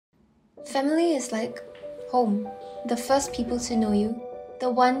Family is like home, the first people to know you, the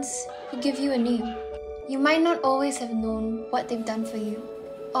ones who give you a name. You might not always have known what they've done for you,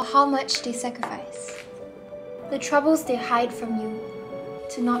 or how much they sacrifice. The troubles they hide from you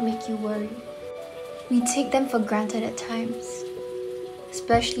to not make you worry. We take them for granted at times,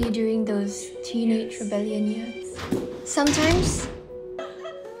 especially during those teenage rebellion years. Sometimes,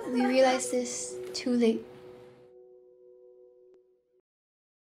 we realize this too late.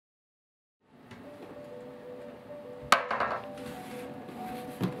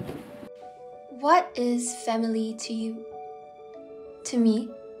 What is family to you? To me,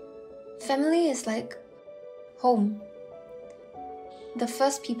 family is like home. The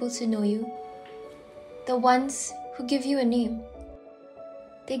first people to know you, the ones who give you a name.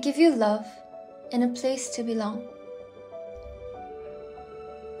 They give you love and a place to belong.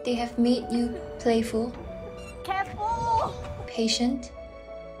 They have made you playful, Careful! patient,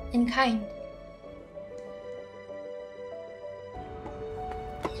 and kind.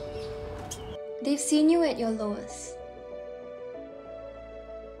 They've seen you at your lowest.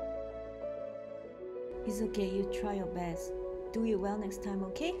 It's okay, you try your best. Do it well next time,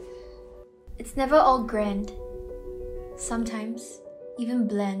 okay? It's never all grand. Sometimes even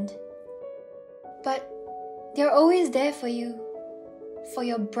bland. But they're always there for you, for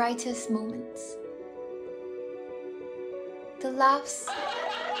your brightest moments. The laughs,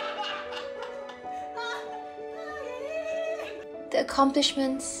 the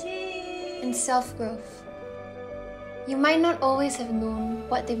accomplishments, and self-growth. You might not always have known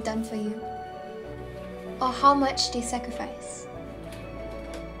what they've done for you, or how much they sacrifice.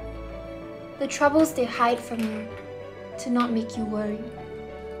 The troubles they hide from you to not make you worry.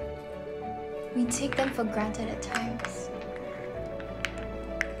 We take them for granted at times.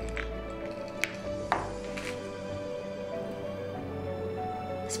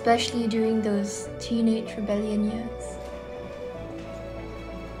 Especially during those teenage rebellion years.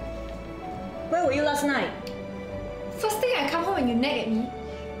 Where were you last night? First thing I come home and you nag at me.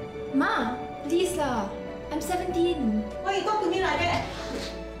 Ma, please lah, I'm 17. Why you talk to me like that?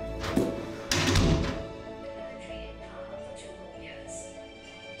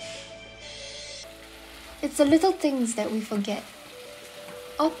 It's the little things that we forget,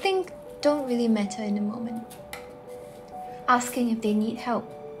 or think don't really matter in the moment. Asking if they need help.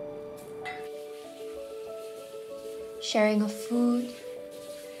 Sharing of food.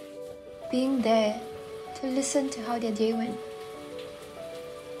 Being there to listen to how their day went.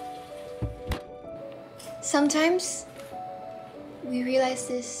 Sometimes, we realize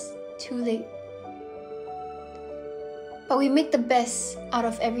this too late. But we make the best out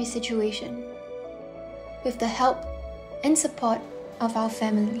of every situation, with the help and support of our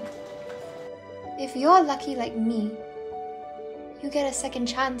family. If you're lucky like me, you get a second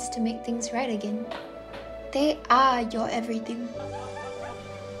chance to make things right again. They are your everything.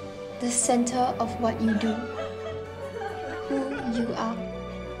 The center of what you do, who you are.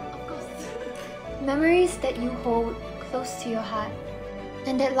 Memories that you hold close to your heart,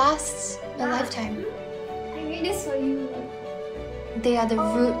 and that lasts a lifetime. I made this for you. They are the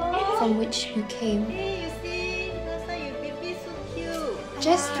root from which you came. Hey, you see? Last time your baby so cute.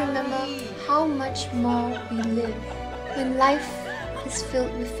 Just remember how much more we live when life is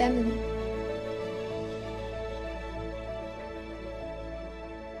filled with family.